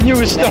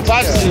newest stuff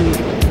I've seen.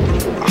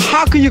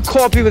 How can you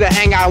call people to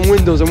hang out in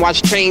windows and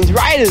watch trains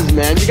riders,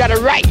 man? You gotta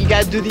write, you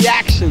gotta do the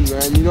action,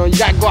 man. You know, you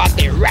gotta go out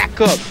there,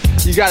 rack up.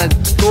 You gotta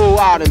go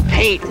out and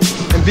paint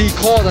and be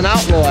called an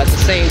outlaw at the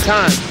same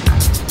time.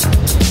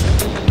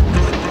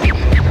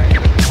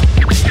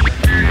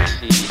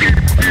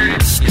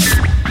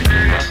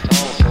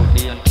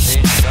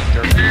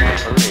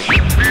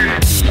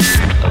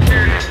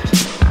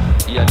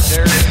 Yet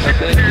there is a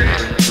big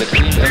difference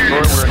between the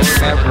forward and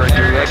backward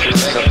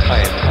directions of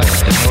time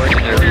and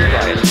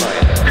ordinary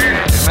life.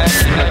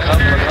 Imagine a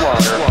cup of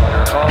water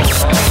falling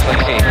off a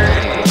cable,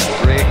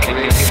 breaking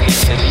in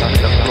pieces on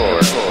the floor.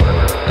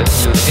 If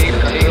you take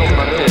the film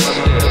of this,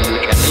 you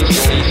can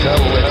easily tell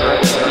whether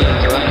it's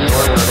being run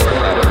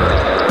forward or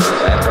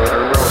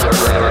backward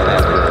or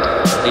backward.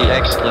 The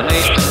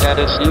explanation that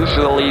is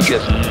usually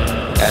given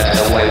as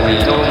to why we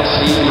don't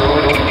see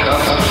rolling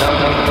cups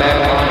jumping back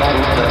onto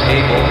the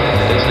table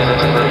is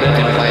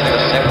forbidden by the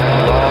second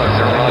law of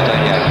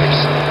thermodynamics.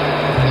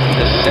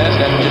 The set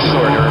and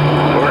disorder,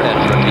 or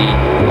entropy,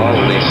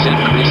 always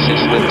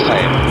increases with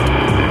time.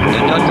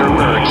 In other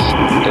words,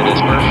 it is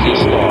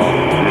Murphy's law.